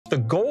the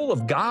goal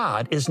of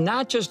God is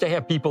not just to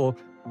have people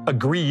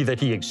agree that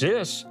he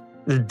exists.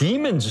 The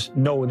demons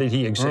know that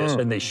he exists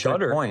and they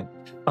shudder. Good point.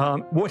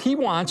 What he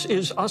wants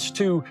is us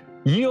to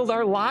yield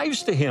our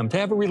lives to him, to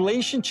have a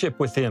relationship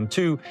with him,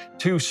 to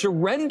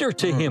surrender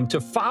to him, to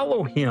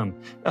follow him,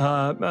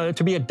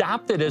 to be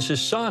adopted as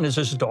his son, as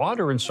his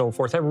daughter, and so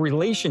forth, have a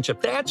relationship.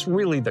 That's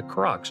really the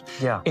crux.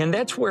 Yeah. And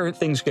that's where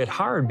things get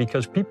hard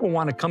because people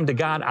want to come to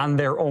God on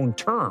their own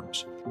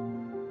terms.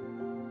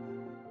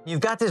 You've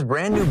got this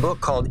brand new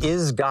book called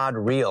Is God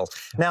Real?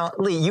 Now,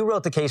 Lee, you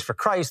wrote The Case for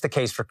Christ, The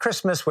Case for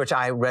Christmas, which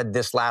I read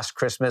this last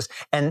Christmas,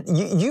 and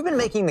you've been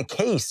making the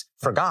case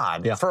for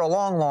God for a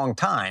long, long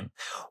time.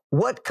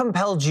 What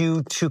compelled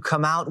you to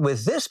come out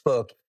with this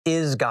book,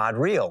 Is God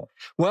Real?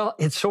 Well,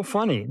 it's so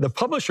funny. The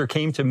publisher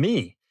came to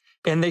me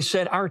and they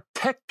said, our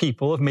tech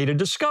people have made a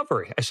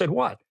discovery. I said,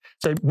 what?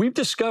 They said, we've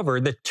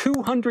discovered that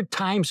 200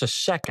 times a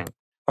second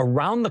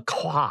around the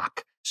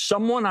clock,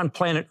 someone on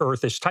planet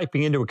Earth is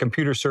typing into a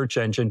computer search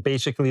engine,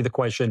 basically the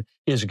question,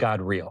 is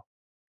God real?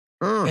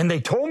 And they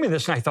told me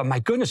this, and I thought, my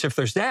goodness, if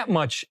there's that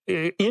much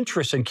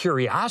interest and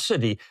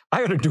curiosity,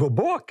 I ought to do a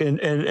book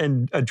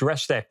and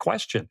address that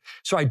question.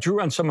 So I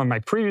drew on some of my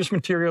previous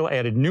material,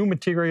 added new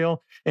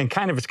material, and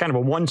it's kind of a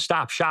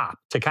one-stop shop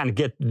to kind of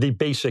get the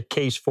basic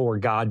case for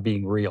God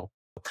being real.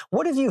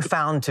 What have you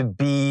found to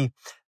be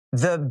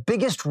the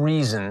biggest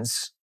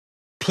reasons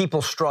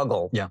people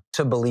struggle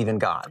to believe in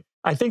God?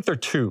 I think there are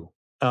two.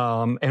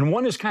 And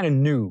one is kind of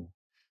new.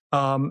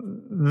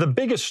 The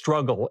biggest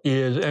struggle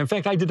is, in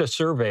fact, I did a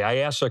survey. I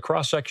asked a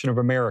cross-section of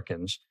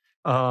Americans,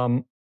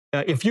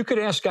 if you could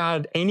ask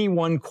God any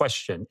one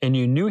question and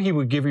you knew he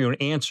would give you an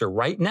answer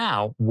right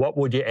now, what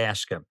would you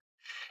ask him?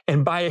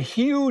 And by a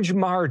huge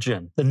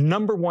margin, the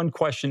number one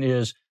question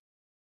is,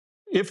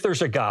 if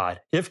there's a God,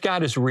 if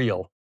God is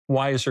real,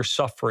 why is there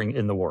suffering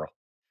in the world?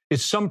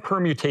 It's some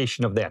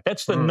permutation of that.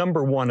 That's the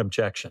number one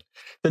objection.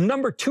 The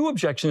number two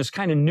objection is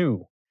kind of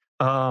new.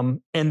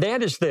 And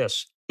that is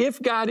this. If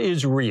God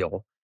is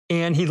real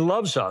and he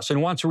loves us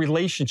and wants a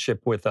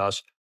relationship with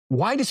us,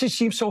 why does he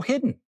seem so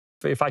hidden?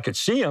 If I could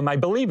see him, I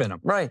believe in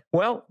him. Right.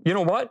 Well, you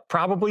know what?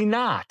 Probably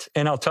not.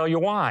 And I'll tell you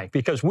why.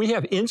 Because we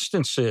have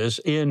instances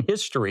in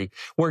history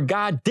where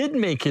God did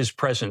make his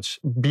presence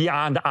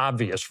beyond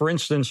obvious. For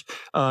instance,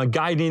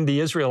 guiding the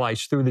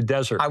Israelites through the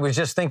desert. I was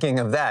just thinking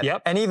of that.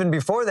 Yep. And even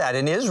before that,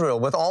 in Israel,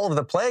 with all of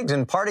the plagues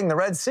and parting the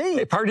Red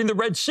Sea. Parting the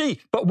Red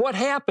Sea. But what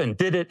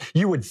happened?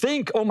 You would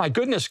think, oh my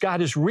goodness, God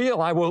is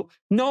real.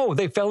 No,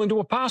 they fell into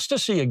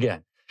apostasy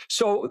again.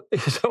 So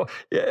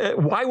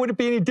why would it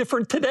be any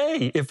different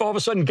today? If all of a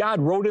sudden God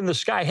wrote in the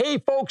sky, hey,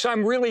 folks,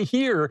 I'm really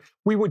here,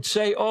 we would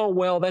say, oh,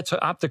 well, that's an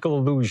optical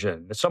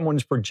illusion.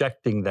 Someone's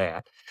projecting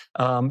that.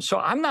 So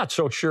I'm not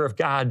so sure if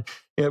God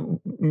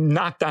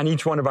knocked on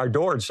each one of our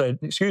doors and said,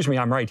 excuse me,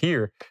 I'm right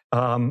here.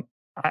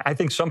 I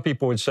think some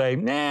people would say,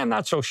 nah, I'm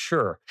not so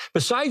sure.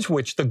 Besides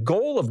which, the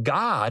goal of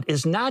God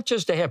is not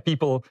just to have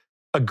people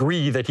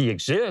agree that he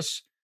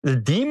exists. The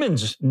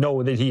demons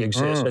know that he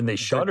exists and they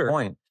shudder. Good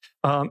point.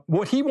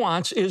 What he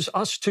wants is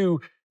us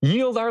to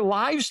yield our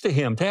lives to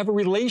him, to have a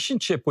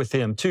relationship with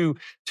him, to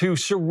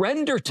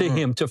surrender to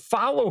him, to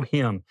follow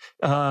him,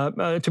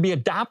 to be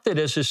adopted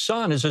as his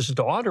son, as his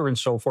daughter, and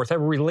so forth,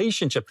 have a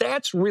relationship.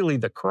 That's really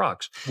the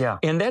crux. Yeah.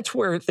 And that's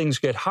where things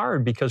get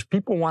hard because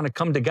people want to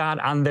come to God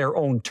on their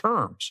own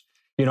terms.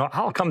 You know,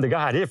 I'll come to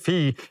God if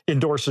he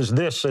endorses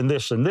this and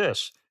this and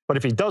this, but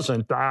if he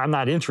doesn't, I'm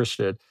not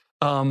interested.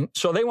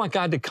 So they want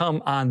God to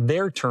come on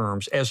their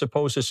terms as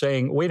opposed to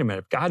saying, wait a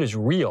minute, if God is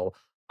real,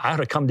 I ought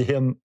to come to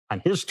him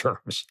on his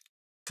terms.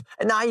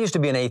 Now, I used to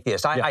be an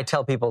atheist. I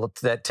tell people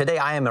that today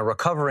I am a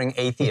recovering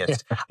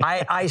atheist.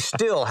 I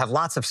still have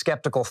lots of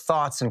skeptical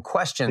thoughts and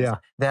questions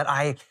that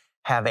I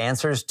have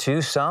answers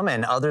to some,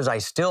 and others I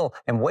still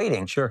am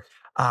waiting. Sure.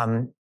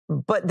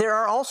 But there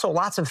are also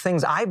lots of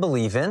things I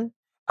believe in,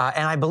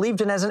 and I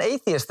believed in as an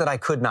atheist that I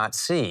could not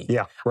see.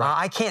 Yeah,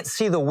 right. I can't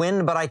see the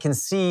wind, but I can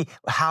see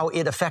how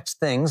it affects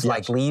things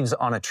like leaves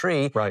on a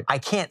tree. Right. I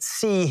can't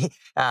see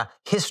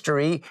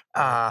history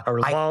or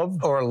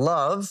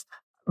love.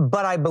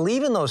 But I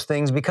believe in those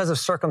things because of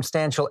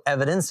circumstantial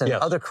evidence and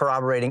other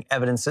corroborating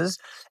evidences.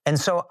 And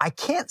so I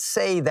can't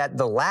say that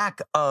the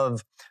lack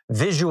of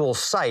visual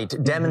sight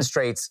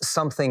demonstrates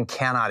something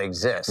cannot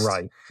exist.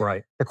 Right,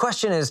 right. The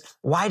question is,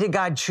 why did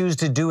God choose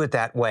to do it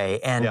that way?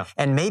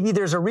 And maybe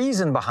there's a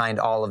reason behind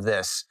all of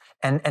this.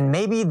 And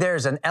maybe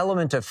there's an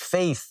element of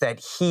faith that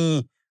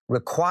he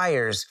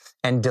requires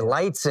and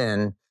delights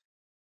in.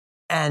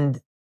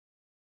 And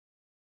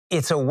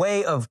it's a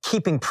way of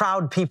keeping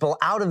proud people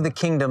out of the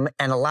kingdom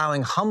and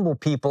allowing humble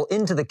people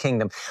into the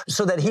kingdom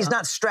so that he's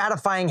not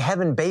stratifying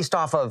heaven based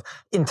off of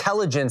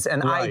intelligence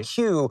and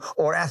IQ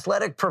or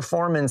athletic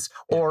performance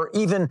or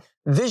even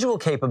visual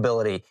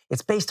capability.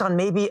 It's based on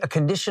maybe a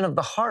condition of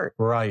the heart.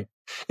 Right.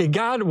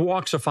 God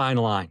walks a fine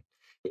line.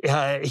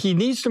 He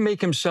needs to make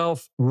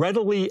himself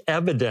readily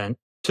evident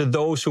to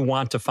those who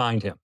want to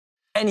find him.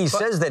 And he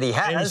says that he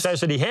has. And he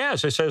says that he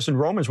has. It says in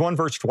Romans 1,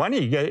 verse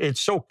 20,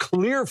 it's so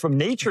clear from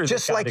nature.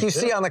 Just like you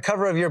see on the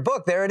cover of your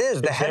book, there it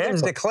is. The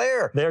heavens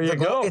declare. There you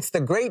go. It's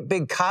the great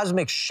big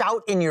cosmic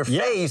shout in your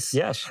face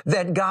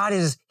that God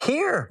is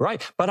here.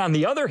 Right. But on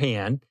the other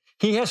hand,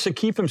 he has to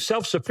keep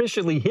himself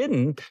sufficiently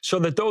hidden so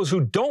that those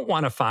who don't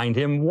want to find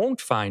him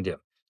won't find him.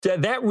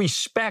 That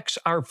respects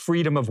our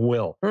freedom of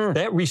will.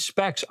 That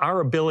respects our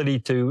ability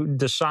to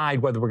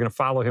decide whether we're going to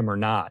follow him or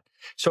not.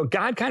 So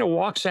God kind of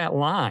walks that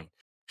line.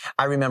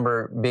 I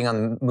remember being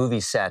on the movie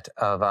set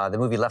of the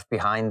movie Left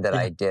Behind that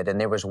I did, and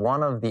there was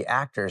one of the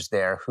actors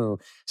there who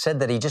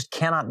said that he just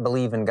cannot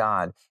believe in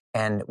God.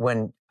 And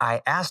when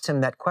I asked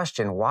him that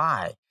question,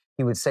 why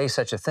he would say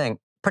such a thing,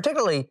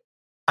 particularly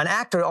an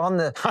actor on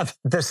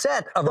the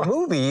set of a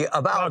movie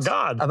about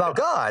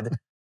God,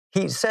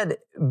 he said,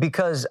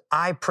 because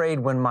I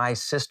prayed when my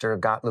sister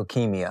got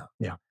leukemia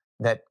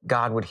that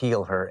God would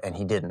heal her, and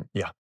he didn't.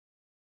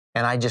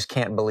 And I just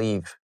can't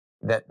believe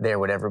that there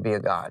would ever be a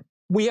God.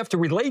 We have to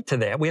relate to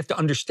that. We have to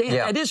understand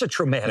that is a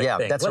traumatic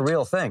thing. That's a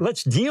real thing.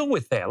 Let's deal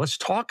with that. Let's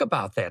talk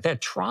about that.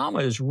 That trauma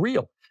is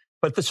real.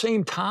 But at the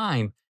same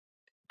time,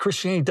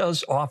 Christianity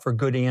does offer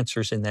good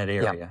answers in that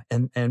area.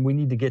 And we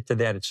need to get to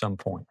that at some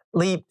point.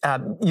 Lee,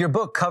 your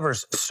book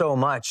covers so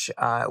much.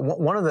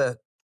 One of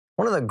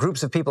the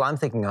groups of people I'm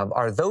thinking of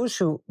are those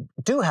who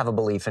do have a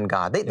belief in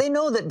God. They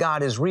know that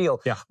God is real,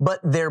 but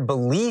their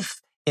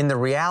belief in the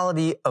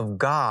reality of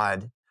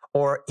God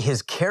or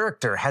his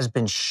character has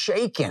been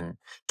shaken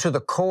to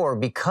the core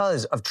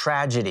because of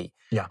tragedy.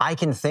 I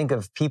can think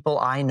of people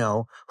I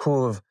know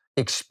who have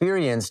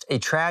experienced a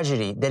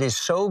tragedy that is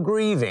so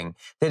grieving,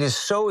 that is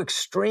so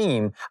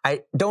extreme,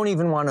 I don't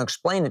even want to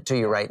explain it to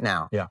you right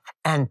now.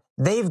 And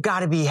they've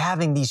got to be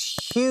having these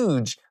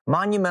huge,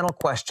 monumental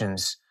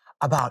questions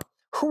about,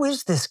 who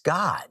is this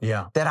God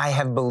that I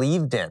have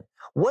believed in?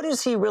 What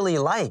is he really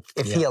like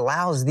if he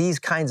allows these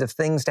kinds of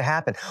things to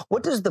happen?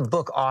 What does the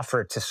book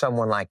offer to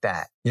someone like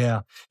that?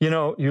 You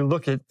know, you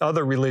look at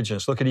other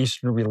religions, look at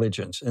Eastern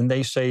religions, and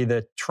they say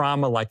that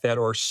trauma like that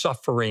or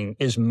suffering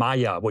is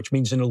maya, which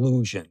means an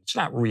illusion. It's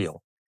not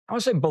real. I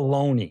would say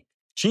baloney.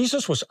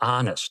 Jesus was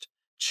honest.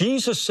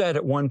 Jesus said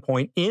at one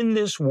point, in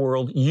this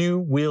world, you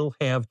will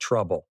have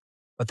trouble.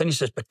 But then he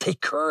says, but take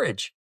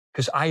courage,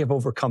 because I have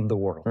overcome the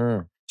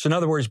world. So in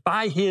other words,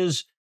 by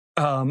his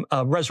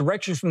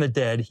resurrection from the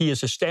dead, he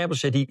has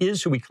established that he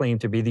is who he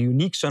claimed to be, the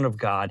unique Son of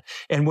God.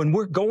 And when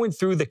we're going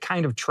through the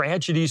kind of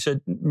tragedies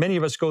that many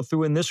of us go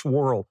through in this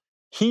world,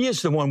 he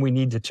is the one we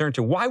need to turn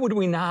to. Why would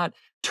we not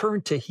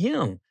turn to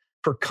him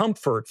for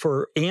comfort,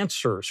 for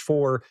answers,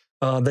 for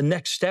the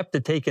next step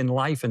to take in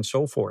life and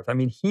so forth? I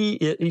mean,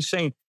 he's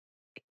saying,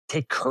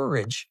 take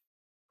courage.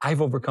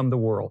 I've overcome the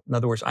world. In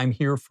other words, I'm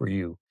here for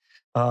you.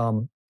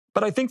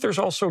 But I think there's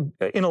also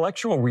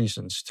intellectual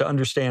reasons to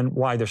understand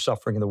why there's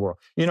suffering in the world.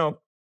 You know,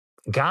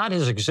 God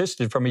has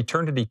existed from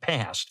eternity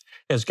past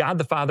as God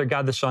the Father,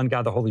 God the Son,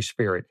 God the Holy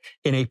Spirit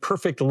in a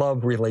perfect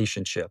love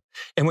relationship.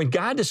 And when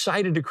God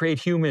decided to create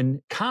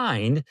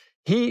humankind,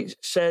 he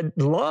said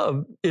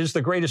love is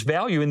the greatest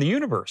value in the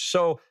universe.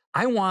 So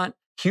I want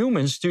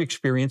humans to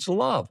experience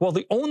love. Well,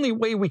 the only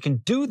way we can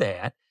do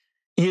that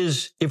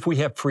is if we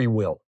have free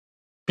will,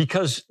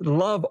 because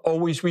love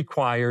always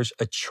requires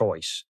a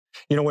choice.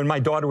 You know, when my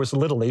daughter was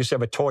little, they used to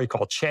have a toy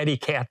called Chatty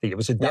Cathy. It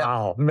was a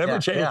doll. Remember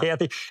Chatty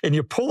Cathy? And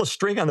you pull a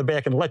string on the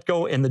back and let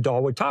go, and the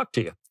doll would talk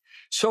to you.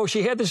 So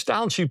she had this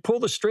doll, and she'd pull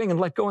the string and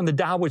let go, and the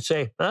doll would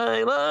say,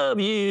 I love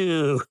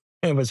you.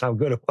 It was how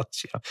good it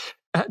was. You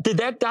know. Did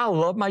that doll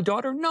love my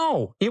daughter?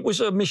 No. It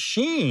was a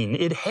machine.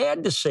 It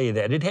had to say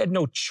that. It had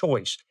no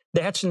choice.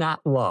 That's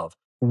not love.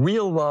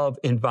 Real love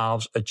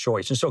involves a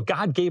choice. And so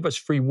God gave us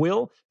free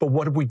will, but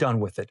what have we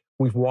done with it?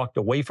 We've walked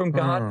away from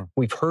God.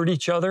 We've hurt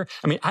each other.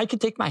 I mean, I could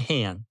take my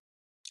hand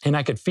and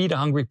I could feed a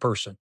hungry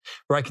person,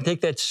 or I can take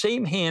that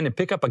same hand and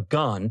pick up a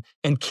gun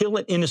and kill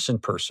an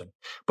innocent person.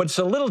 But it's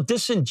a little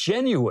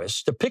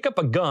disingenuous to pick up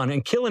a gun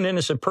and kill an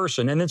innocent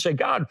person and then say,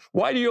 God,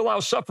 why do you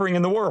allow suffering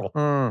in the world?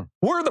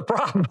 We're the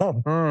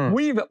problem.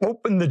 We've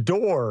opened the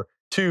door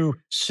to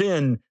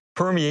sin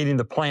permeating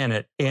the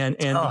planet and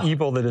the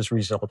evil that has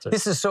resulted.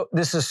 This is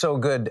so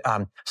good.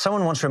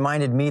 Someone once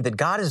reminded me that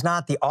God is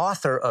not the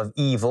author of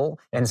evil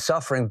and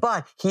suffering,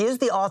 but he is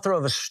the author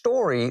of a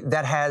story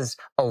that has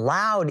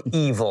allowed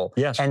evil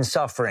and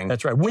suffering.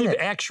 That's right. We've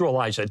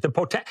actualized it.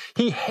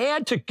 He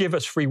had to give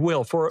us free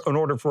will in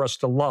order for us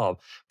to love.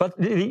 But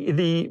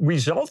the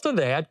result of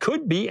that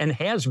could be and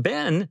has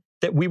been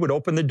that we would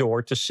open the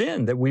door to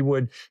sin, that we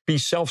would be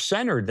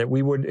self-centered, that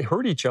we would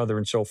hurt each other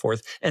and so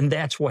forth. And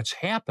that's what's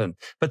happened.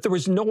 But there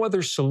was no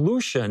other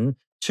solution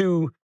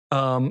to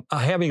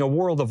having a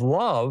world of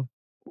love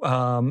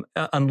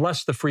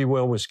unless the free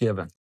will was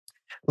given.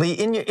 Lee,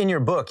 in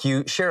your book,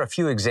 you share a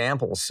few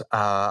examples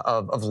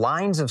of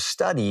lines of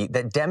study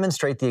that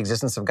demonstrate the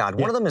existence of God.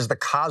 One of them is the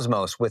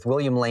cosmos with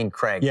William Lane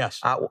Craig.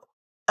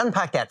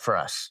 Unpack that for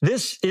us.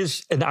 This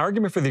is an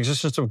argument for the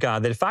existence of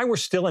God, that if I were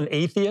still an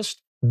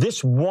atheist,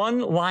 this one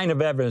line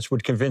of evidence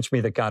would convince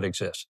me that God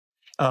exists.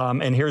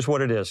 And here's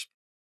what it is.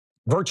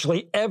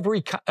 Virtually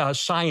every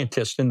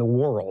scientist in the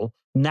world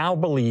now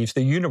believes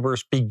the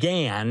universe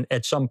began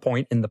at some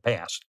point in the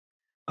past.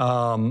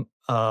 In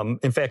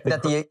fact,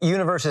 that the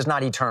universe is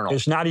not eternal.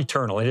 It's not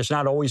eternal. It has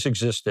not always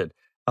existed.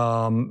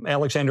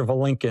 Alexander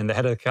Vilenkin, the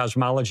head of the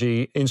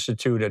Cosmology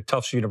Institute at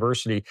Tufts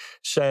University,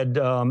 said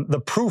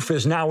the proof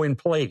is now in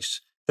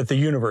place that the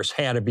universe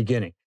had a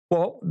beginning.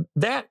 Well,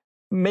 that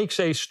makes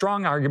a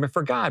strong argument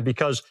for God,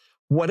 because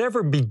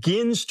whatever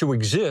begins to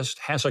exist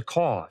has a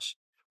cause.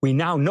 We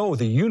now know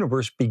the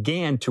universe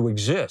began to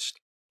exist.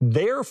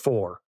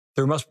 Therefore,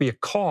 there must be a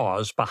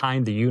cause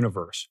behind the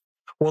universe.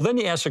 Well, then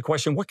you ask the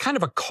question, what kind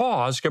of a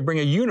cause can bring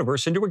a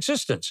universe into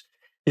existence?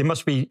 It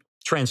must be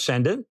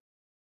transcendent,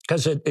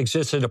 because it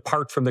existed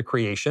apart from the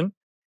creation.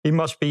 It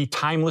must be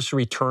timeless or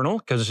eternal,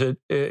 because it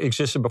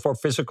existed before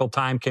physical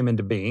time came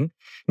into being.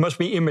 It must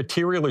be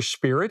immaterial or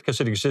spirit,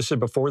 because it existed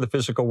before the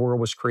physical world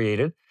was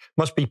created. It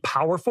must be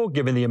powerful,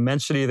 given the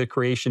immensity of the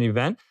creation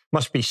event. It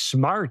must be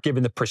smart,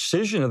 given the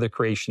precision of the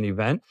creation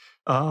event.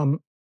 It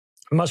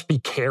must be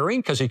caring,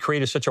 because he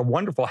created such a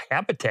wonderful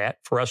habitat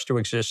for us to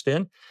exist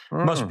in.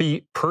 It must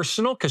be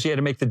personal, because he had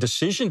to make the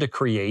decision to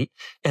create.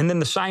 And then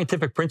the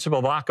scientific principle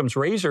of Occam's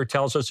razor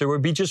tells us there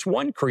would be just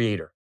one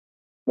creator.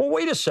 Well,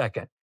 wait a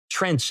second.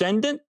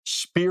 Transcendent,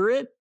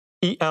 spirit,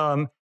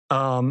 eternal,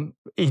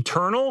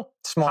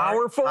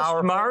 powerful,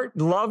 smart,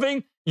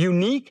 loving,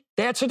 unique.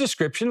 That's a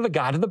description of the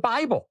God of the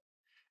Bible.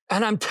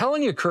 And I'm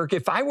telling you, Kirk,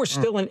 if I were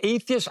still an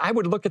atheist, I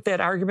would look at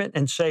that argument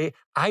and say,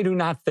 I do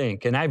not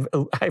think. And I've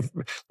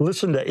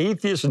listened to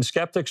atheists and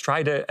skeptics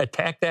try to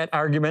attack that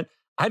argument.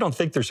 I don't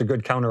think there's a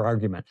good counter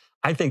argument.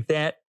 I think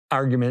that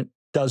argument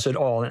does it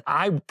all. And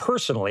I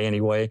personally,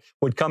 anyway,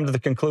 would come to the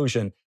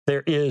conclusion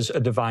there is a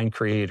divine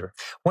creator.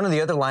 One of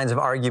the other lines of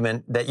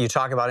argument that you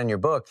talk about in your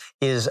book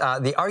is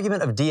the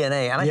argument of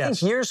DNA. And I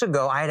think years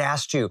ago, I had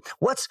asked you,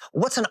 what's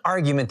an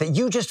argument that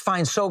you just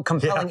find so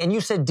compelling? Yeah. And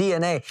you said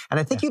DNA. And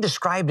I think you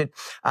described it,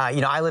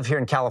 I live here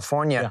in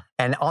California,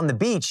 and on the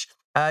beach,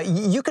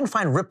 you can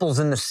find ripples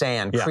in the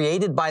sand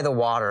created by the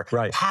water,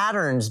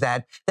 patterns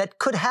that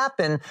could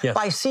happen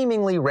by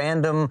seemingly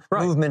random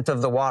movement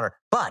of the water.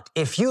 But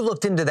if you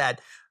looked into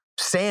that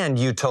sand,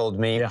 you told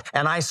me,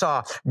 and I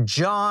saw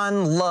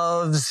John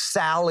loves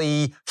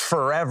Sally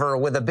forever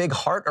with a big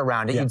heart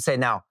around it, you'd say,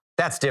 now,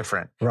 that's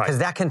different, because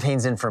that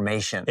contains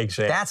information.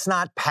 Exactly. That's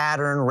not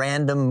pattern,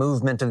 random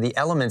movement of the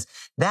elements.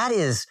 That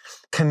is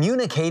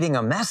communicating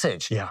a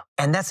message. Yeah.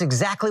 And that's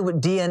exactly what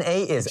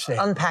DNA is.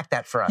 Unpack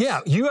that for us.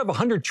 Yeah, you have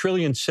 100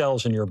 trillion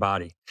cells in your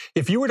body.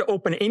 If you were to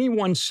open any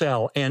one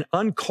cell and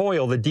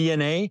uncoil the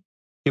DNA,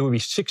 it would be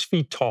 6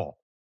 feet tall.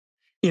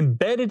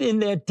 Embedded in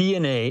that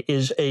DNA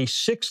is a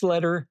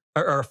 6-letter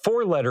or a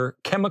 4-letter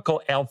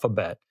chemical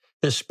alphabet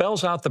that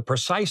spells out the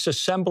precise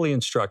assembly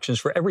instructions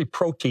for every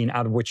protein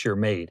out of which you're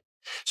made.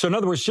 So in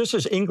other words, just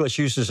as English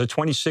uses a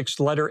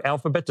 26-letter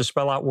alphabet to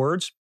spell out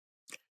words,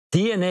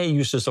 DNA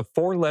uses a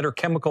 4-letter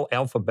chemical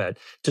alphabet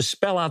to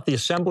spell out the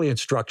assembly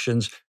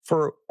instructions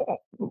for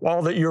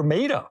all that you're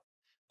made of.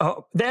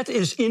 That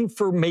is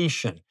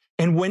information.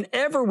 And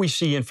whenever we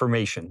see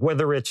information,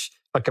 whether it's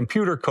a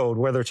computer code,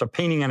 whether it's a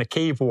painting on a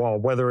cave wall,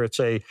 whether it's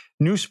a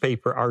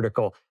newspaper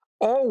article,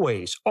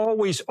 always,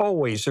 always,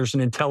 always there's an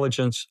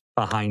intelligence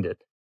behind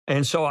it.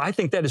 And so I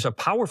think that is a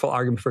powerful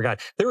argument for God.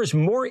 There is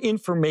more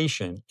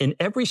information in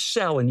every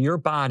cell in your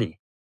body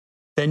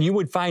than you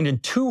would find in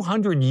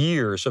 200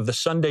 years of the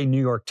Sunday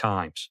New York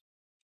Times.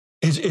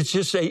 It's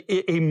just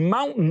a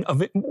mountain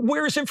of it.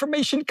 Where does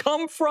information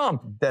come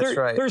from? That's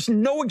right. There's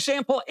no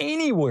example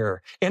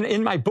anywhere. And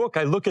in my book,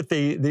 I look at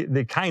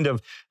the kind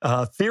of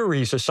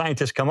theories the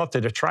scientists come up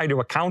to try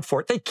to account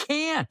for it. They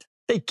can't.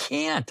 They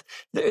can't.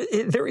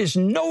 There is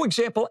no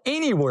example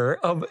anywhere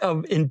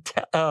of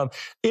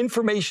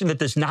information that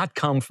does not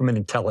come from an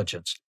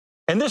intelligence.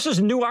 And this is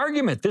a new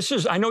argument.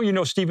 I know you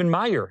know Stephen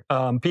Meyer,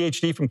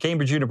 PhD from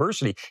Cambridge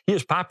University. He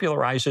has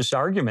popularized this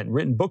argument and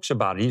written books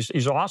about it.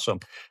 He's awesome.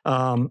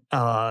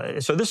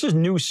 So this is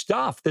new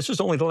stuff. This is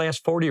only the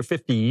last 40 or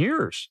 50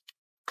 years.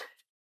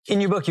 In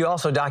your book, you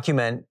also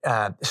document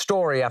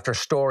story after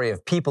story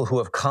of people who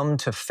have come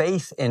to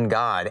faith in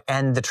God,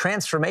 and the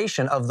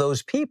transformation of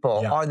those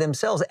people are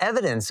themselves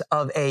evidence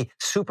of a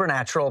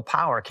supernatural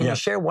power. Can you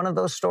share one of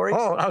those stories?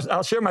 Oh,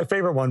 I'll share my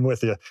favorite one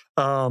with you.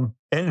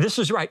 And this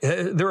is right.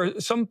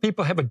 Some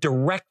people have a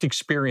direct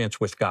experience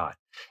with God,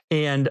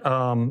 and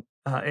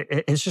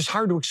it's just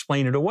hard to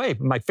explain it away.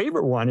 My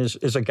favorite one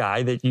is a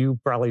guy that you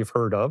probably have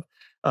heard of,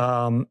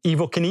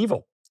 Evel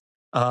Knievel.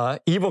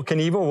 Evel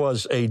Knievel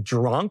was a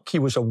drunk. He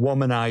was a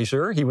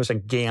womanizer. He was a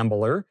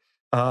gambler.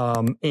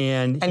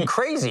 And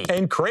crazy.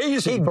 And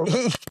crazy.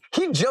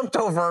 He jumped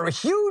over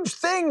huge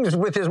things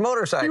with his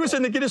motorcycle. He was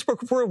in the Guinness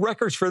Book of World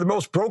Records for the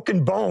most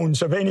broken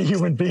bones of any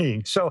human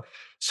being.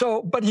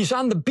 But he's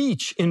on the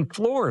beach in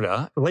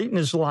Florida late in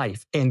his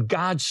life, and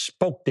God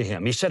spoke to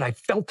him. He said, I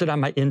felt it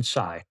on my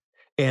inside.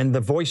 And the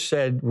voice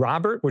said,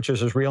 Robert, which is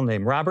his real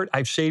name, Robert,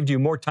 I've saved you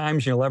more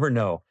times than you'll ever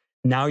know.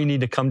 Now you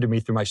need to come to me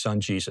through my son,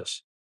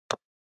 Jesus.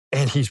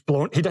 And he's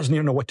blown, he doesn't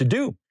even know what to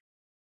do.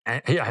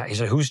 And he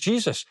said, who's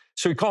Jesus?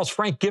 So he calls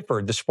Frank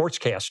Gifford, the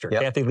sportscaster,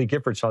 Kathy Lee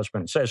Gifford's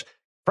husband, and says,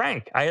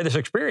 Frank, I had this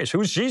experience.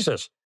 Who's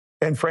Jesus?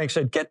 And Frank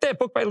said, get that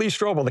book by Lee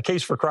Strobel, The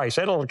Case for Christ.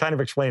 That'll kind of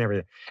explain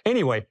everything.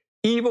 Anyway,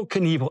 Evel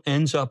Knievel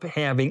ends up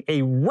having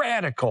a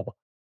radical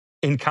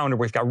encounter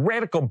with God,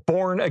 radical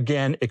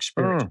born-again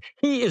experience.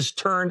 He is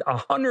turned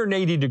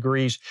 180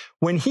 degrees.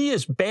 When he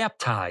is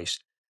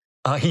baptized,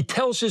 he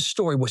tells his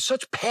story with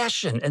such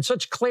passion and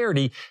such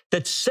clarity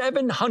that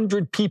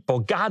 700 people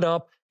got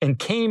up and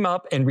came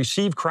up and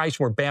received Christ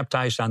and were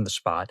baptized on the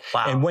spot.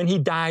 Wow. And when he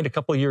died a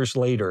couple of years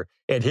later,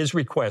 at his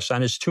request,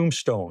 on his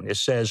tombstone, it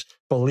says,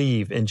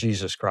 believe in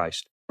Jesus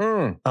Christ.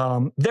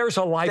 There's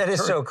a life. That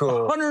is so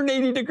cool.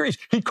 180 degrees.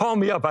 He called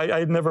me up. I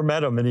had never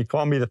met him, and he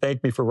called me to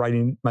thank me for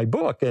writing my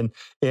book.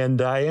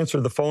 And I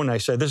answered the phone. And I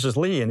said, this is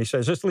Lee. And he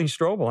says, is this Lee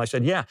Strobel? I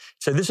said, yeah.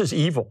 He said, this is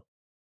Evel.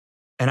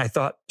 And I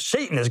thought,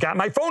 Satan has got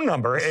my phone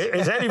number.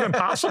 Is that even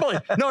possible?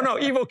 No,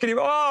 Evel can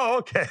even, oh,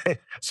 okay.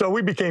 So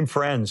we became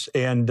friends.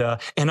 And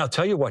I'll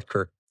tell you what,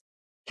 Kirk,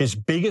 his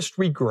biggest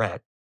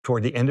regret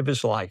toward the end of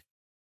his life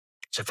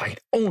is if I had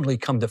only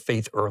come to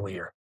faith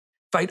earlier.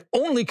 If I'd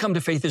only come to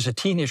faith as a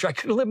teenager, I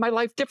could have lived my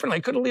life differently. I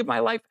could have lived my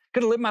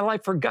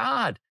life for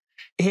God.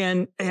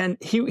 And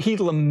he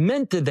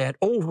lamented that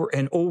over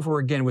and over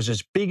again. It was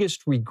his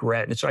biggest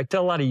regret. And so I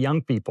tell a lot of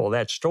young people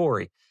that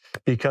story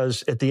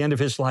because at the end of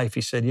his life,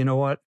 he said, you know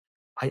what?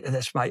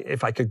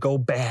 If I could go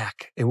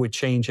back, it would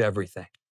change everything.